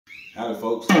Howdy,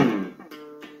 folks.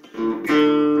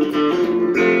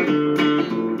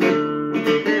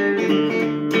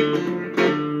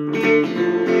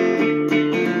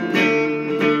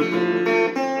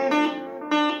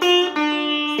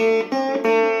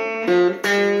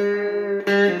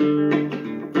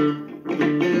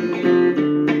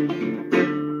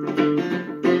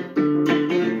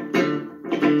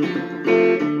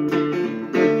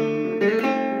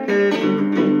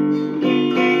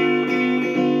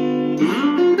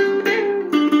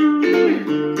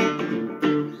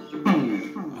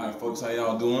 How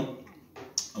y'all doing?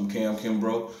 I'm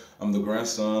Kimbrough. I'm the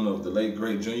grandson of the late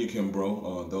great Junior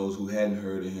Kimbrough. Those who hadn't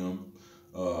heard of him,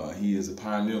 he is a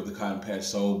pioneer of the Cotton Patch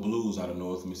Soul Blues out of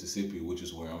North Mississippi, which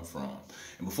is where I'm from.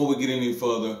 And before we get any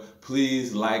further,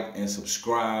 please like and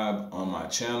subscribe on my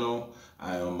channel.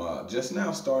 I am just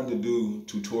now starting to do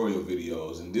tutorial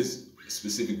videos, and this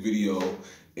specific video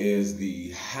is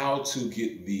the how to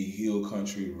get the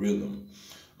Hillcountry rhythm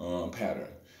pattern.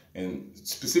 And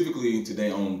specifically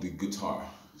today on the guitar.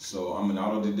 So I'm an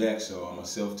autodidact, so I'm a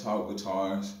self-taught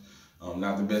guitarist. I'm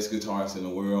not the best guitarist in the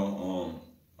world.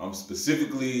 I'm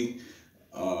specifically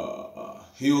a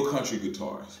Hillcountry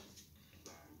guitarist.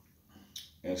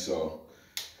 And so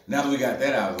now that we got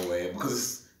that out of the way,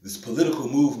 because this political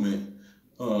movement,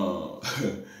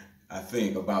 I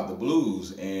think, about the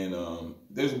blues, and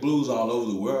there's blues all over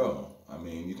the world. I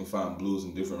mean, you can find blues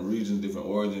in different regions, different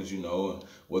origins, you know,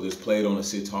 whether it's played on a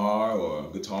sitar or a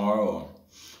guitar or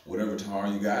whatever guitar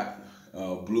you got.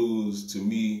 Blues, to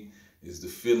me, is the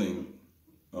feeling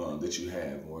that you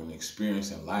have, or an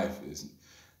experience in life. Is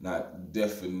not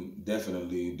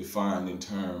definitely defined in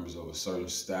terms of a certain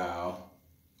style.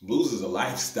 Blues is a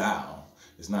lifestyle.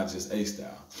 It's not just a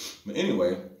style. But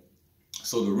anyway,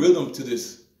 so the rhythm to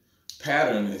this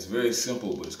pattern is very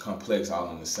simple, but it's complex all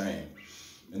in the same.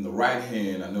 In the right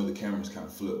hand, I know the camera's kind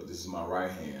of flipped, but this is my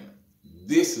right hand.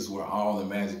 This is where all the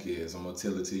magic is. I'm gonna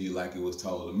tell it to you like it was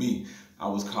told to me. I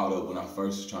was caught up when I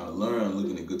first was trying to learn,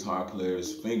 looking at guitar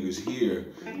players' fingers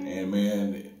here, and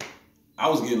man, I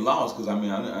was getting lost because I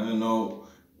didn't know,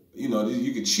 you know,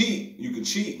 you could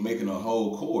cheat making a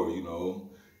whole chord, you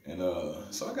know, and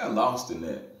so I got lost in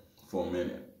that for a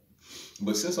minute.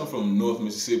 But since I'm from North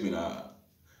Mississippi and I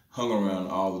hung around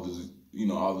all of the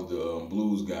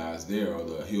blues guys there, or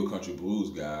the Hillcountry blues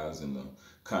guys and the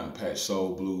Cotton Patch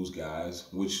Soul blues guys,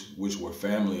 which were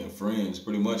family and friends,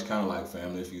 pretty much kind of like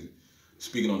family. If you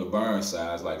speaking on the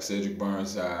Burnsides, like Cedric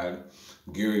Burnside,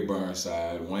 Gary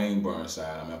Burnside, Wayne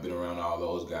Burnside. I mean, I've been around all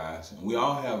those guys, and we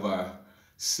all have our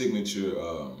signature.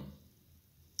 I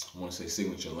want to say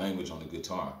signature language on the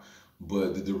guitar,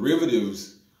 but the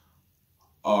derivatives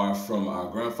are from our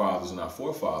grandfathers and our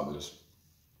forefathers.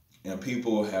 And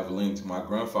people have linked my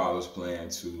grandfather's playing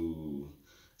to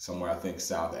somewhere, I think,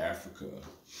 South Africa.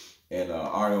 And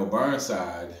R.L.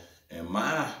 Burnside, in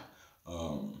my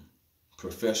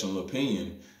professional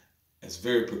opinion, it's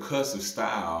very percussive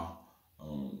style,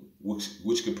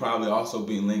 which could probably also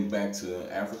be linked back to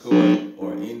Africa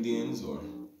or Indians or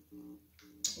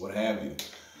what have you.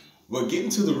 But getting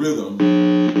to the rhythm,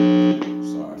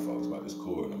 sorry folks about this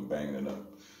chord, I'm banging it up.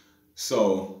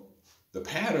 So the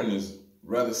pattern is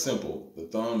rather simple. The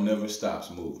thumb never stops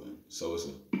moving. So it's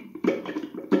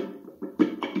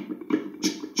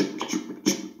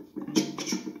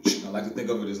I like to think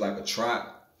of it as like a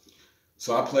trot.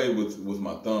 So I play with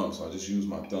my thumb, so I just use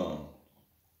my thumb.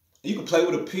 You can play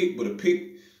with a pick, but a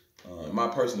pick, in my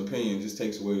personal opinion, just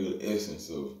takes away the essence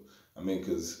of,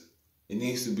 because it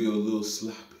needs to be a little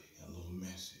sloppy, a little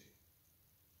messy.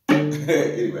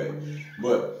 Anyway,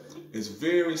 but it's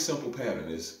very simple pattern.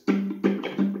 It's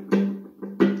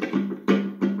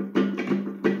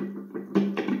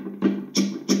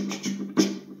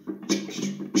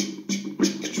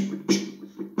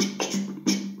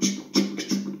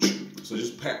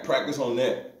practice on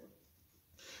that.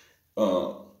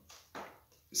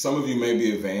 Some of you may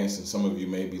be advanced and some of you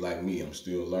may be like me. I'm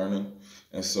still learning.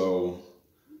 And so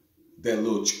that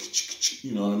little,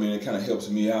 you know what I mean? It kind of helps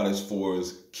me out as far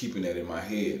as keeping that in my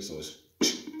head. So it's,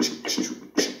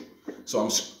 so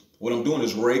what I'm doing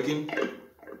is raking,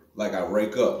 like I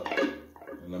rake up,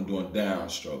 and I'm doing down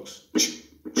strokes.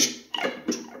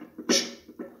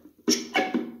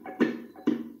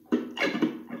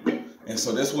 And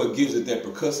so that's what gives it that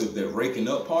percussive, that raking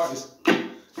up part.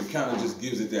 It kind of just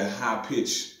gives it that high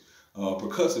pitch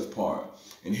percussive part.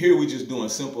 And here we just doing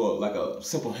simple, like a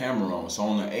simple hammer on. So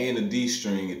on the A and the D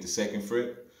string at the second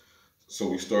fret. So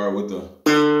we start with the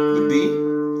D.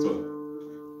 So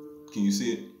can you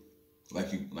see it? Like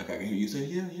I can hear you say,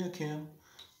 yeah, Cam.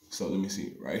 So let me see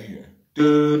it right here.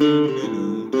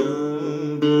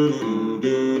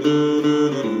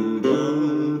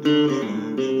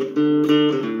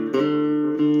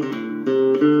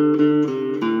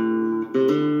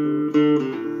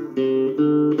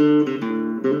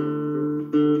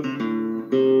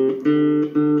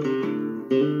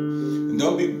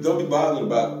 don't be bothered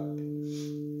about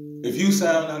if you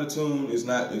sound out of tune. It's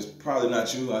probably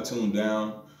not you. I tuned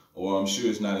down, or I'm sure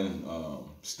it's not in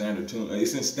standard tune.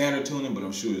 It's in standard tuning, but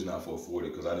I'm sure it's not 440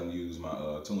 because I didn't use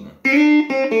my tuner.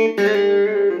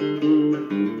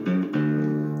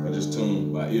 I just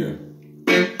tuned by ear.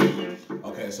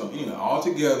 Okay, so anyway, all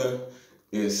together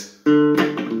is,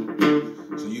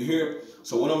 so you hear.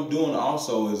 So what I'm doing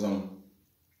also is I'm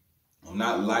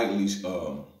not lightly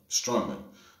strumming.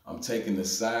 I'm taking the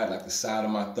side of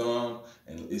my thumb,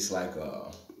 and it's like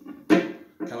kind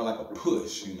of like a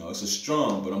push. You know, it's a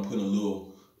strum, but I'm putting a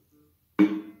little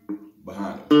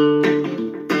behind it.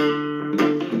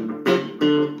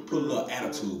 Put a little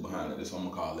attitude behind it. That's what I'm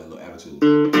gonna call it, a little attitude.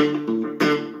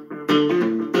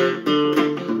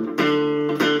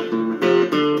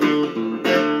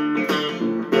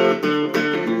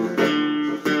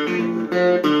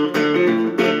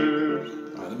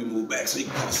 All right, let me move back so you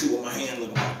can kind of see what my hand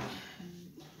looks like.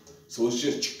 So it's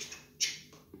just.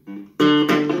 If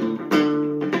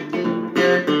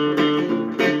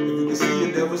you can see,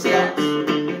 it never stops.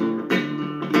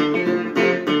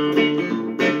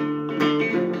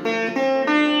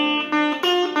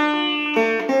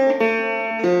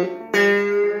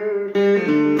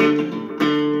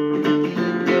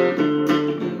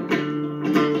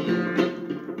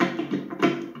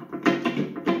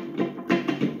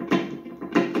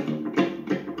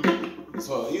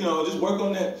 So, you know, just work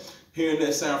on that, hearing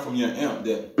that sound from your amp.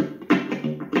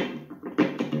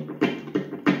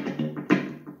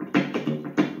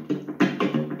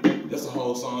 That's a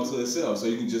whole song to itself. So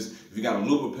you can just, if you got a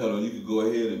looper pedal, you can go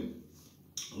ahead and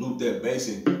loop that bass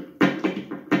in.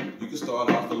 You can start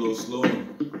off a little slower.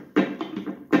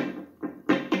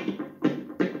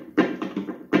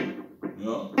 You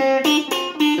know?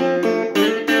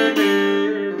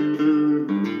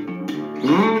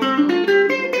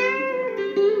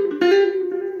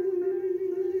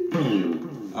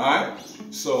 Alright,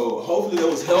 so hopefully that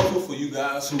was helpful for you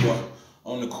guys who are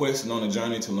on the quest and on the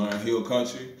journey to learn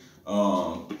Hillcountry.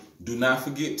 Do not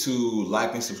forget to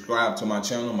like and subscribe to my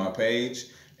channel, my page,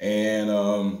 and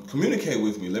communicate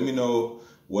with me. Let me know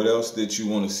what else that you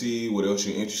want to see, what else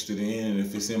you're interested in, and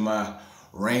if it's in my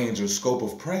range or scope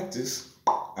of practice,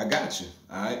 I got you.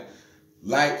 Alright,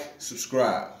 like,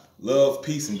 subscribe. Love,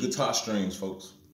 peace, and guitar strings, folks.